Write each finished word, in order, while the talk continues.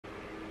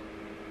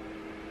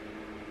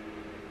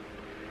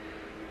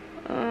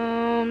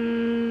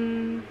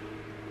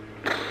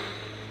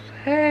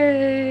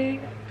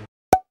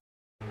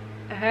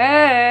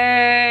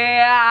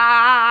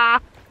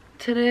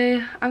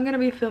Today I'm gonna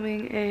be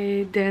filming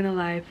a day in the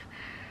life,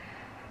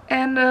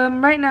 and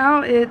right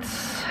now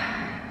it's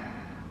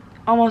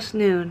almost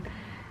noon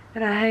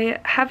and I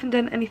haven't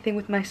done anything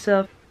with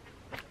myself,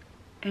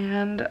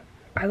 and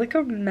I look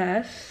a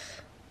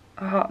mess,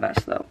 a hot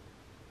mess though,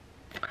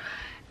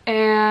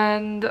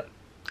 and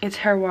it's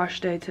hair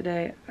wash day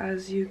today,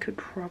 as you could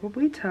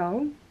probably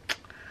tell.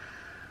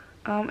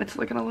 It's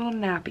looking a little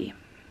nappy,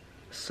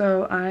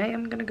 so I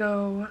am gonna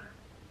go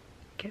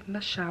get in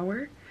the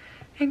shower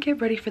and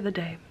get ready for the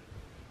day.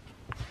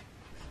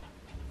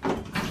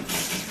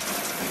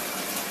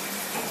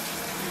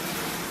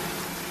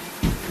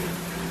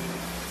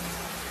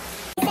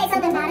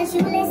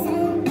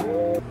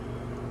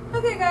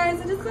 Okay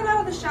guys, I just got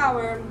out of the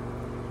shower.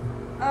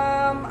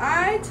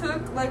 I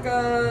took like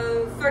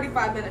a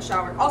 35-minute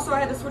shower. Also, I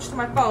had to switch to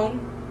my phone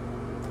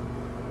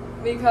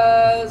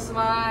because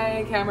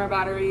my camera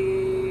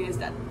battery is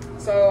dead.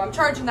 So I'm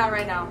charging that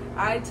right now.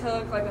 I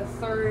took like a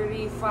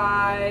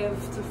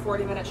 35 to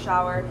 40-minute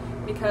shower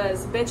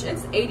because, bitch,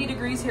 it's 80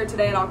 degrees here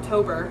today in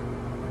October.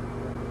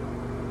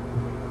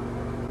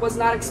 Was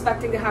not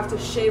expecting to have to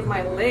shave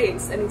my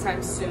legs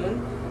anytime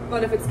soon,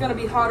 but if it's gonna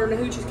be hotter than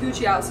a hoochie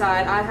coochie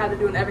outside, I had to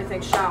do an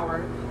everything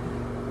shower.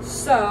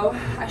 So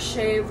I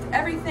shaved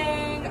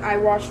everything, I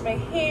washed my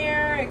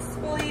hair,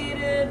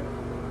 exfoliated,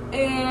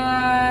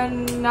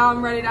 and now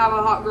I'm ready to have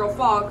a hot girl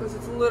fall because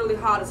it's literally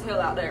hot as hell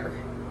out there.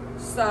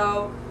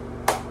 So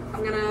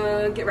I'm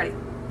gonna get ready.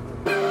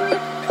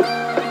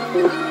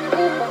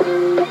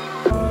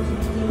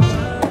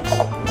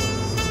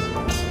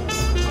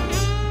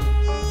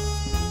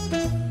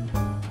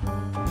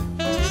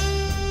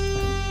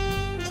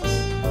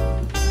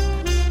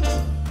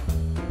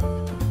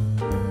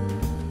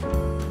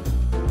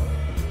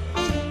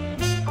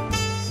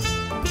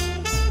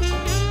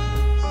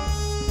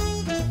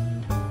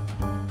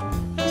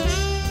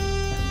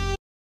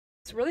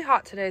 It's really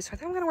hot today, so I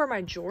think I'm gonna wear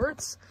my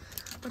jorts.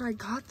 But I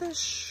got this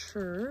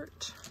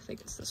shirt, I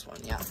think it's this one,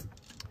 yeah.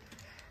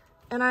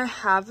 And I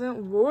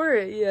haven't wore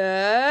it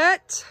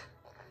yet.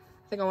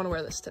 I think I wanna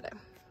wear this today.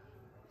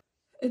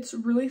 It's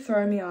really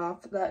throwing me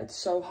off that it's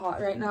so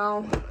hot right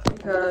now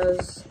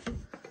because,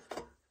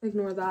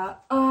 ignore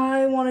that.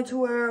 I wanted to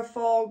wear a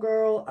fall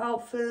girl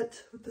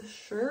outfit with this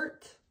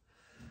shirt,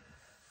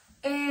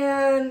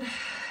 and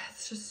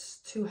it's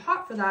just too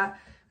hot for that.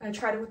 I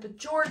tried it with the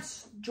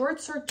jorts.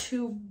 Jorts are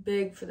too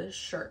big for this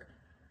shirt.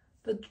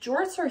 The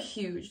jorts are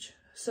huge,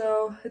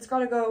 so it's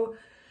gotta go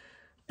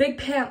big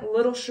pant,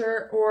 little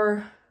shirt,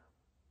 or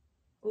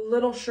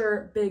little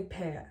shirt, big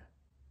pant.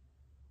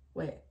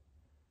 Wait,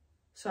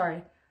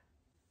 sorry.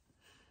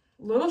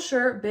 Little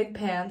shirt, big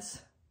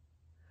pants,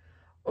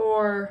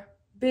 or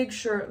big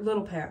shirt,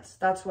 little pants.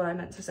 That's what I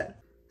meant to say.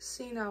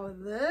 See, now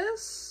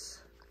this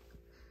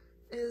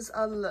is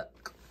a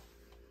look.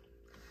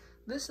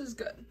 This is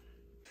good.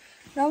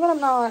 Now that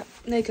I'm not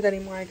naked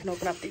anymore, I can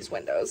open up these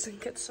windows and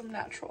get some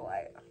natural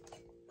light.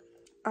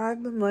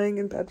 I've been laying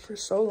in bed for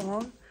so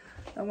long,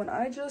 and when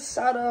I just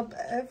sat up,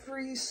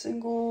 every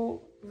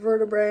single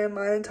vertebrae in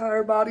my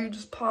entire body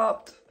just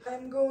popped.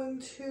 I'm going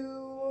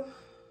to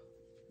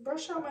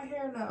brush out my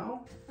hair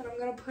now, and I'm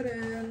gonna put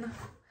in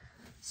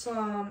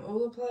some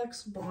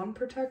Olaplex Bond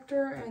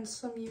Protector and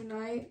some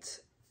Unite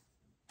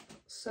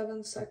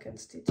 7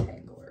 Seconds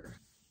Detangler.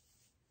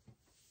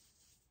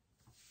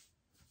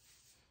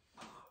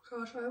 Oh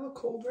gosh, I have a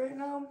cold right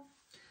now,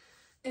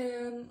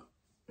 and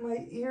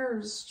my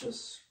ears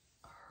just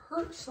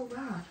hurt so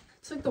bad.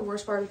 It's like the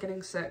worst part of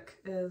getting sick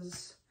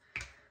is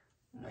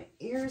my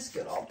ears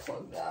get all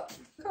plugged up.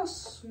 Look how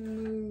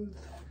smooth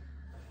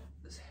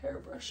this hair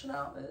brushing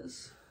out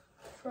is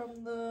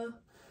from the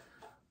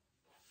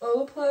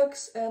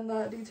Olaplex and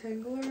that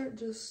detangler.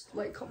 Just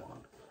like, come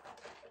on,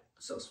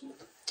 so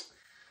smooth.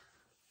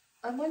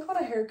 I'm like on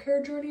a hair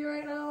care journey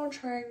right now,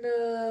 trying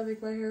to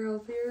make my hair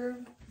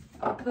healthier.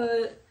 I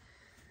put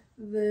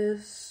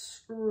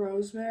this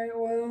rosemary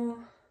oil,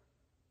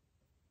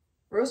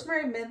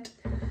 rosemary mint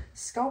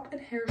scalp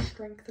and hair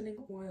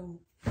strengthening oil.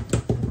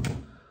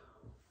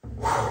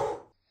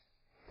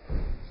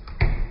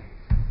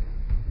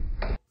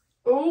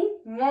 Oh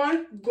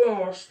my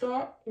gosh,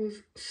 that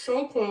was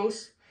so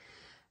close.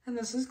 And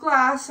this is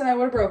glass, and I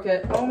would have broke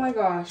it. Oh my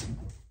gosh.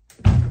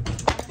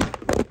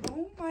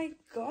 Oh my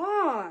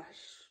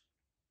gosh.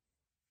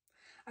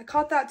 I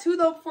caught that too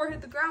though before it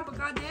hit the ground, but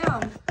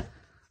goddamn,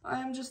 I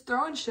am just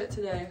throwing shit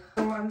today.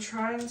 So I'm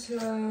trying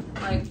to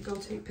like go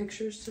take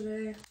pictures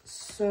today,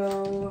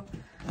 so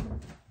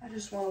I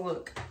just want to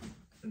look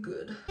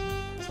good.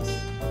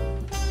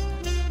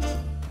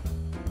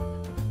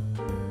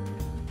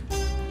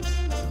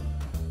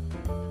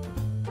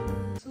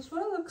 This is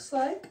what it looks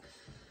like.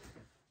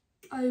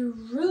 I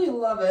really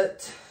love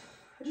it.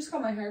 I just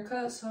got my hair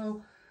cut,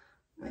 so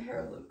my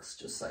hair looks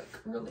just like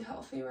really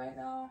healthy right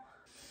now.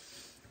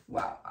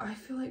 Wow, I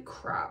feel like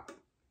crap.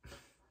 I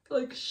feel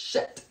like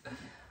shit.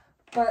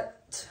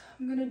 But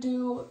I'm gonna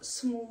do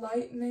some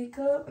light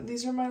makeup.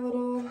 These are my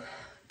little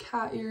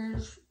cat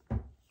ears,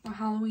 my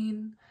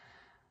Halloween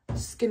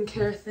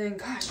skincare thing.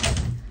 Gosh,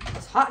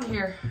 it's hot in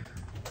here.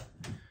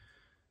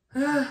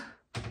 This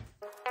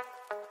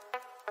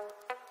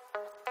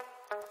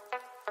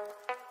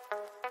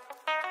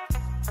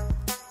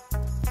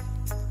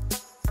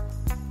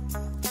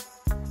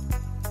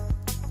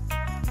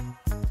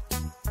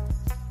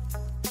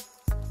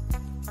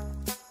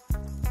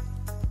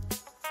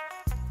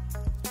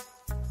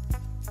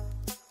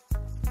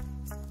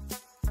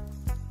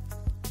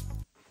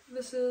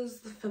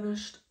is the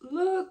finished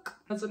look.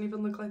 It doesn't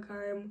even look like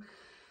I'm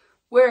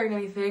wearing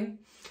anything,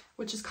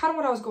 which is kind of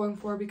what I was going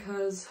for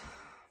because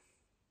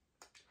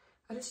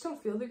I just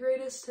don't feel the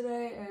greatest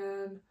today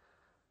and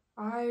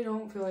I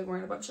don't feel like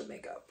wearing a bunch of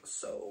makeup.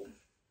 So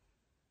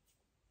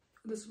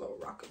this is what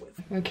we're rocking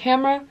with. My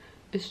camera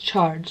is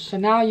charged, so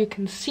now you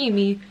can see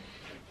me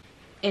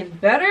in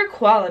better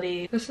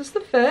quality. This is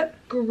the fit.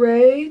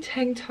 Gray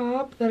tank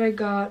top that I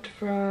got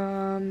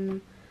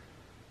from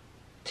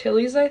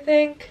Tilly's, I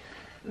think.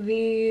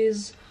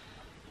 These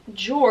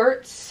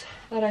jorts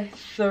that I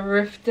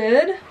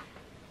thrifted.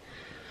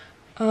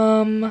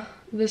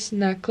 This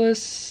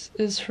necklace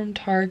is from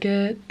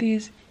Target.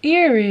 These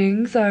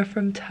earrings are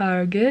from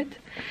Target.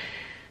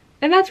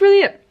 And that's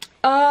really it.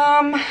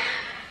 I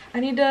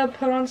need to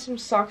put on some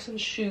socks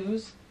and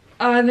shoes.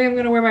 I think I'm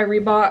gonna wear my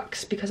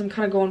Reeboks because I'm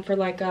kind of going for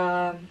like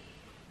a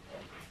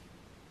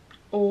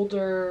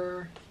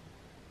older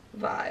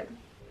vibe.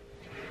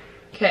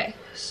 Okay,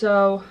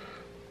 so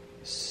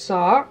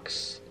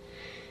socks,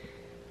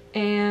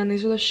 and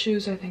these are the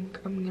shoes I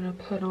think I'm gonna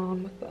put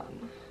on with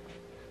them.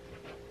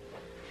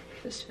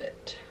 This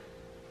fit.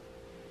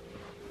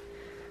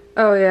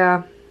 Oh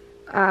yeah,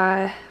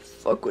 I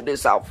fuck with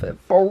this outfit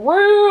for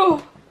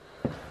real.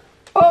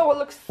 Oh, it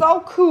looks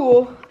so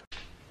cool.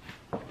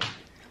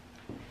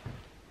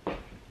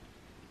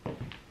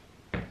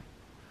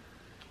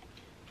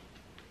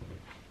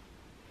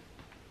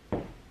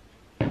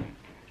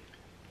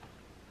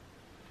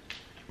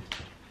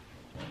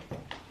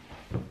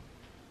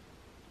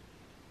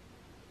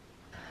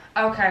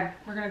 Okay,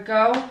 we're gonna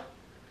go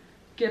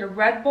get a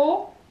Red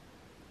Bull,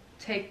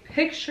 take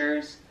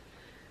pictures,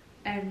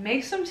 and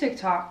make some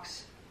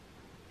TikToks.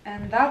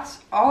 And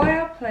that's all I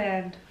have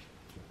planned.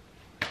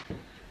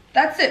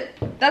 That's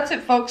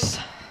it folks.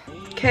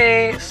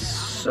 Okay,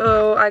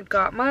 so I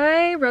got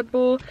my Red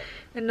Bull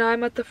and now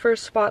I'm at the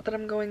first spot that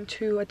I'm going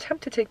to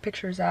attempt to take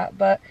pictures at,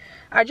 but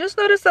I just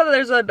noticed that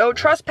there's a no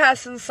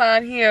trespassing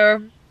sign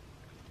here.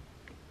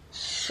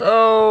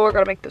 So we're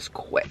gonna make this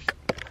quick.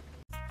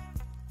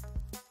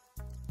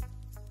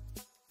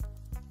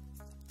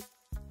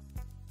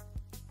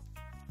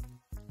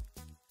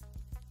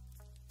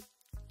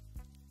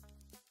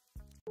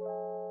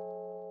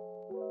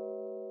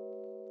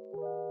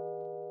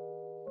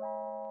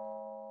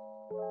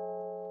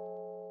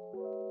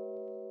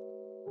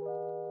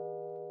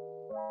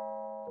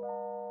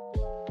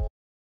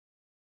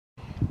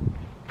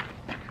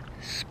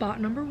 Spot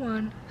number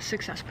 1,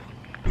 successful.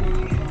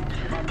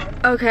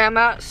 Okay, I'm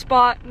at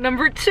spot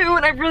number 2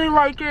 and I really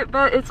like it,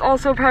 but it's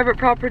also private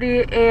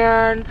property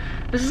and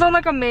this is on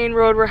like a main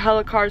road where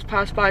hella cars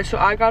pass by, so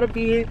I gotta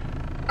be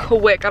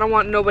quick. I don't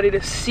want nobody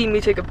to see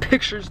me taking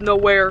pictures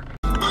nowhere.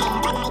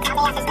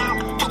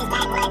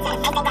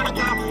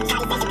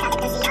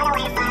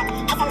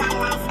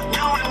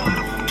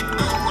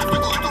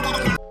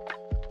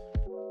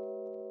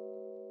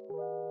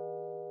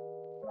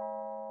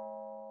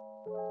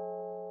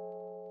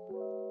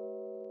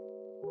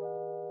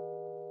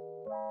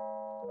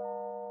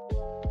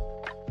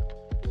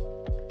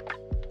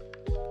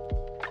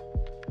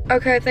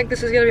 Okay, I think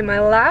this is gonna be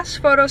my last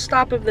photo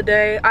stop of the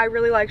day. I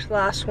really liked the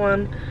last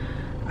one.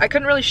 I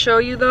couldn't really show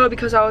you though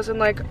because I was in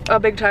like a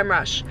big time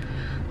rush.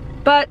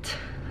 But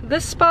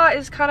this spot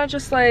is kind of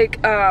just like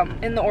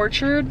in the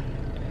orchard.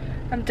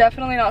 I'm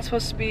definitely not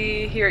supposed to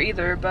be here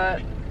either,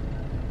 but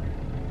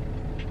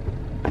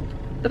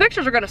the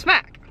pictures are gonna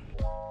smack.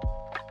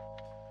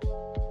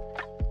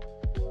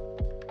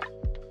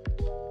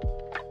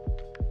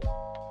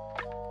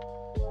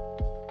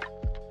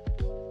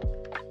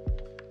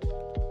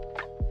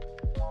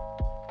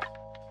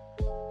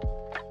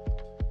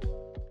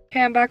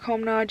 Okay, I'm back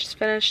home now. I just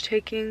finished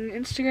taking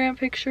Instagram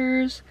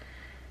pictures.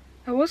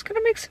 I was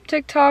gonna make some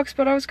TikToks,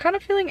 but I was kind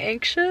of feeling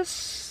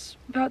anxious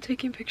about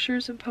taking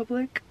pictures in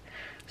public.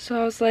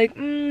 So I was like,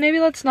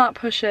 maybe let's not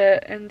push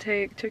it and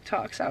take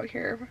TikToks out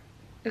here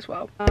as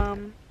well.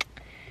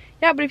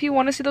 Yeah, but if you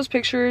want to see those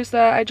pictures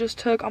that I just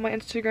took on my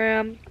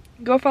Instagram,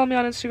 go follow me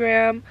on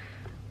Instagram.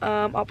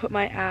 I'll put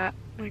my @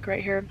 like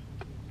right here.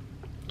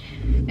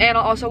 And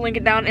I'll also link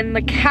it down in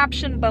the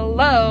caption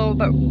below,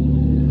 but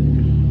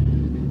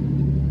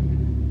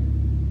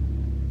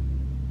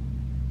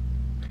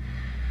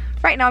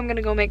right now I'm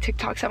gonna go make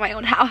TikToks at my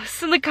own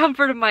house in the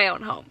comfort of my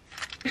own home.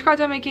 I just got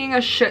done making a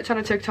shit ton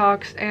of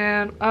TikToks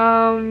and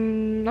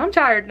I'm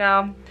tired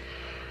now.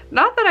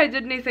 Not that I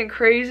did anything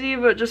crazy,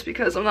 but just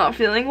because I'm not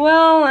feeling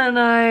well and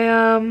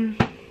I need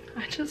to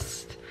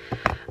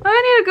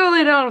go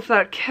lay down with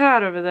that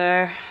cat over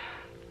there.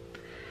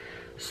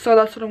 So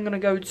that's what I'm gonna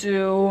go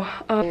do.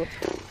 You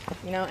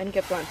know, and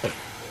get fun.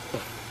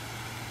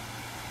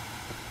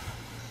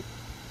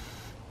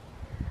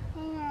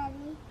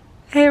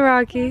 Hey,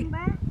 Rocky.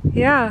 Camera?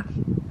 Yeah.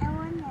 I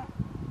want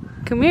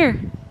it. Come here.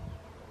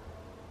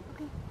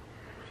 Okay.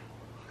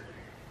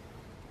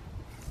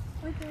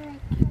 What do I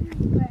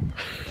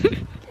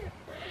camera?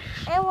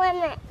 I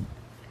want it.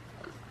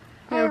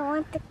 I Here.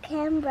 want the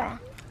camera.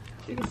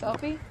 Take a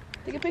selfie.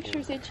 Take a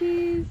picture. Say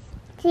cheese.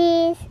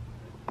 Cheese.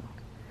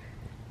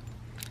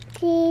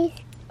 Cheese.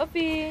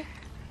 Selfie.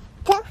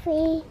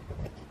 Toffee.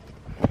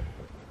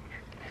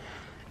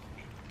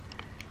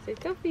 Say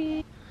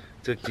selfie.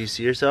 Do you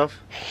see yourself?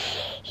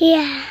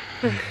 Yeah.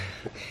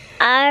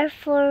 R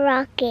for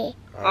Rocky.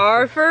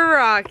 R for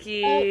Rocky.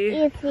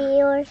 You see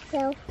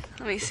yourself.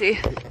 Let me see.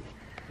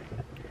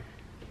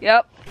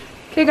 Yep.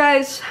 Okay,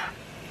 guys.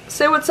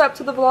 Say what's up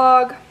to the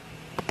vlog.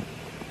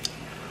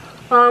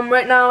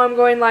 Right now I'm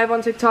going live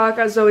on TikTok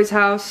at Zoe's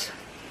house.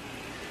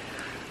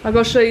 I'll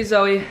go show you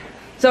Zoe.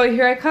 Zoe,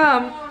 here I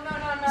come.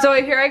 No.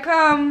 Zoe, here I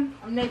come.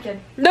 I'm naked.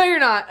 No, you're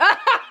not.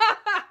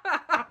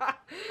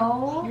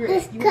 Oh.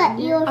 Just cut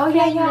your Oh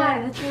finger.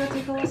 yeah. Let's go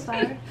take a little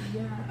side.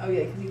 Yeah. Oh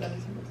yeah, because you got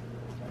this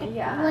one.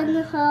 Yeah.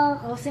 One hole.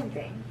 Oh, same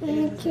thing.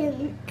 You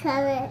can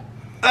cut it.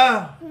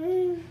 Oh!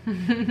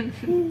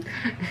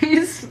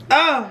 he's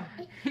Oh!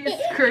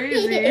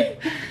 crazy.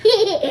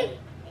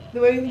 The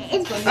way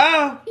it's going.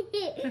 Oh!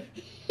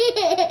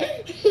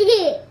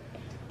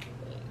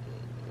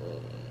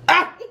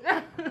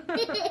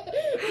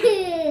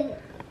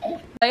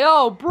 Hey,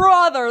 oh,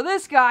 brother,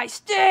 this guy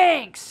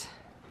stinks.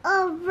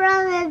 Oh,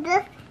 brother,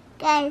 this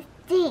guy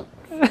stinks.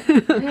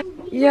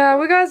 Yeah,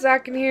 we got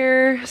Zach in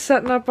here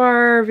setting up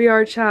our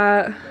VR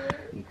chat.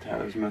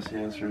 Tyler's messy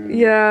ass room.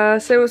 Yeah,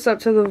 say what's up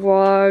to the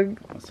vlog.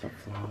 What's up,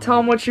 vlog? Tell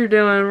him what you're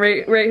doing.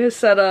 Rate his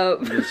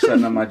setup. Just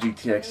setting up my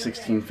GTX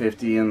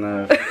 1650 and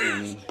the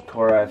freaking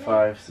Core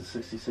i5 to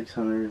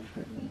 6600.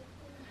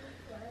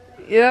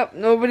 Yep,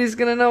 nobody's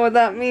gonna know what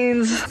that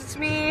means. It's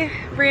me,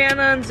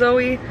 Brianna, and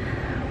Zoe.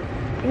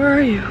 Where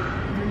are you?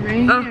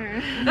 Right Oh,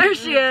 here. there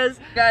she is.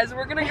 Guys,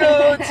 we're gonna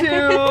go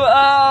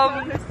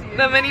to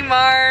the mini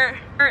mart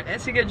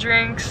to get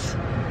drinks.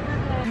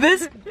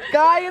 This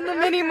guy in the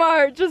mini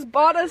mart just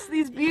bought us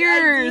these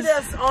beers.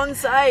 Us on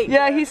site.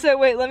 Yeah, he said,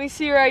 wait, let me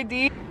see your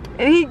ID.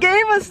 And he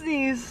gave us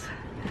these.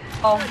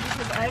 Oh,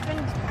 Because I've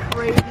been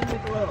craving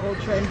with little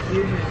ultra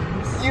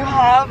infusions. you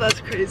have? That's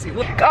crazy.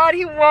 God,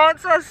 he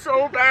wants us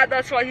so bad.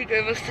 That's why he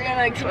gave us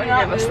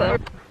them.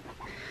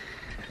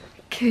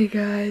 Okay,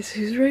 guys,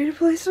 who's ready to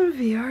play some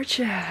VR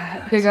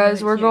chat? Okay,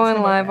 guys, we're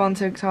going live on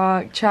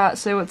TikTok. Chat,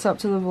 say what's up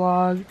to the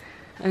vlog.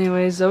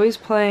 Anyways, Zoe's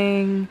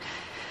playing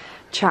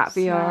Chat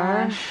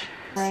VR.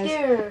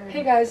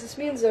 Hey guys, it's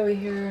me and Zoe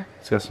here.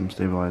 It's got some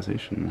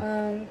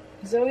stabilization.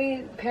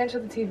 Zoe, pan to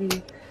the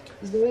TV.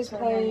 Zoe's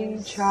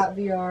playing Chat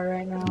VR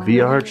right now.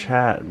 VR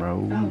chat, bro.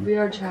 Oh,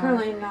 VR chat.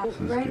 Currently not. This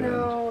is Right good.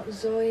 now,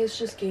 Zoe is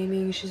just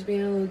gaming. She's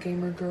being a little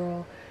gamer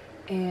girl,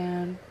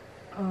 and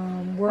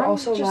we're I'm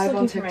also just live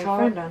on looking for my TikTok.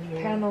 friend on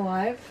here. Pan the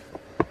live.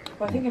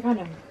 Well, I think I found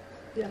him.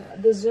 Yeah,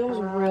 the zoom's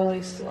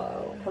really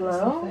slow. That's the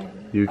hello?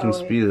 thing. You can Oh,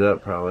 wait. speed it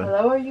up, probably.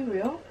 Hello, are you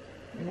real?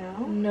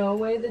 No. No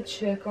way the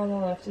chick on the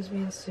left is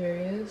being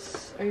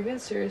serious. Are you being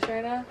serious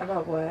right now?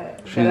 About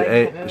what? She's That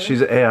I can't move?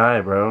 she's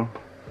AI, bro.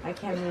 I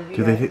can't move you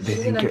Dude, they guys. She's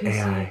think an you're NPC.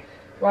 AI.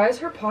 Why is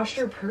her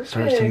posture perfect?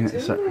 Start saying-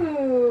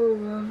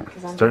 Ooh.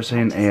 'Cause I'm Start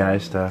saying practicing. AI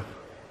stuff.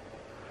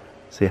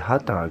 Say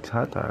hot dogs,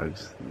 hot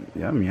dogs.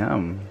 Yum,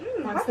 yum.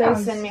 Once they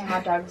send me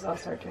hot dogs, I'll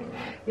start doing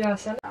that. Yeah,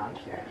 send. I'm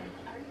sure.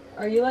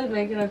 Are you like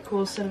making a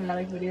cool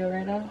cinematic video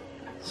right now?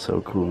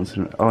 So cool.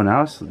 Oh,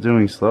 now it's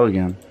doing slow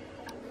again.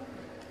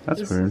 That's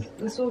This- weird.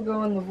 This will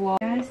go in the vlog.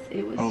 Yes,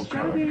 it was Oh, God,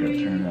 I gotta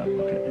turn it up.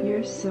 Okay.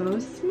 You're so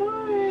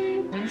smart.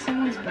 In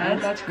someone's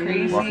bed? That's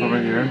crazy. Walk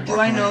over here. Do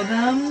I know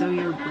them? So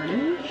you're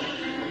British?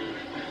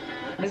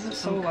 This is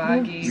so Okay.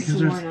 laggy. Because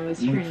Sworn I was there's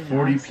hearing like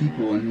 40 that.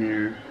 people in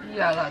here,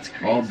 Yeah, that's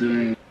crazy. all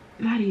doing.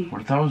 Maddie,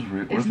 What if that was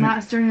real? it's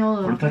Matt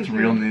Sterniola. What if that's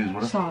real news?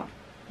 What if? Stop.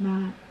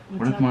 Matt.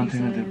 What if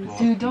Montana did blow?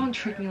 Dude, don't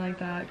trick me like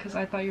that, because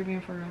I thought you were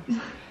being for real.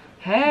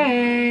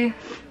 Hey!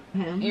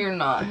 Him? You're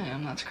not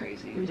him, that's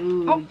crazy.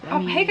 Dude, Oh, I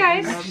mean, hey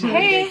guys. I love my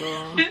Hey.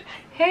 giggle.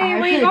 Hey, I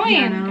where you play going?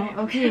 piano.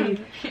 Okay,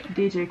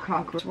 DJ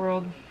Crockwork.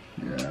 World.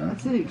 Yeah.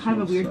 That's a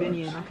kind of a weird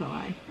venue, not gonna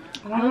lie.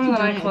 I I want was to doing the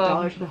 $1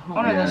 nightclub. to the home.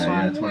 I want this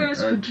one. it's one.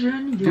 Where's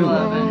Virginia? Do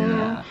love it,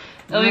 yeah.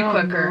 It'll be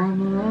quicker.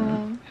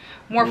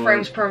 More Well,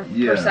 frames per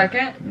yeah.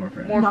 second. More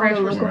friends. More frames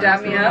per local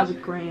dab me up.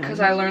 Because Because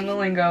I learned the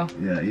lingo.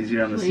 Yeah,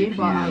 easier on the Played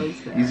while I was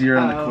CPU. there. Easier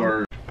on the Oh.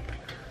 core.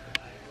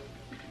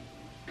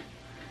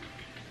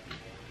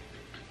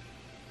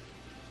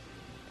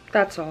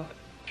 That's all.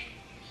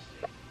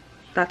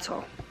 That's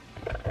all.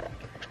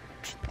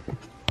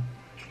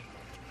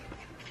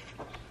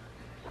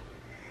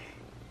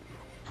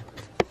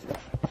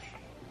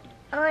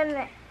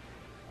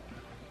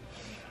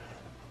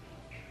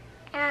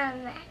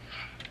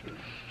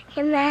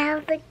 Can I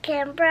have the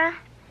camera,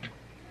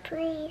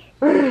 please?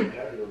 I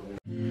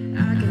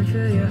can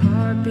feel your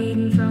heart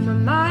beating from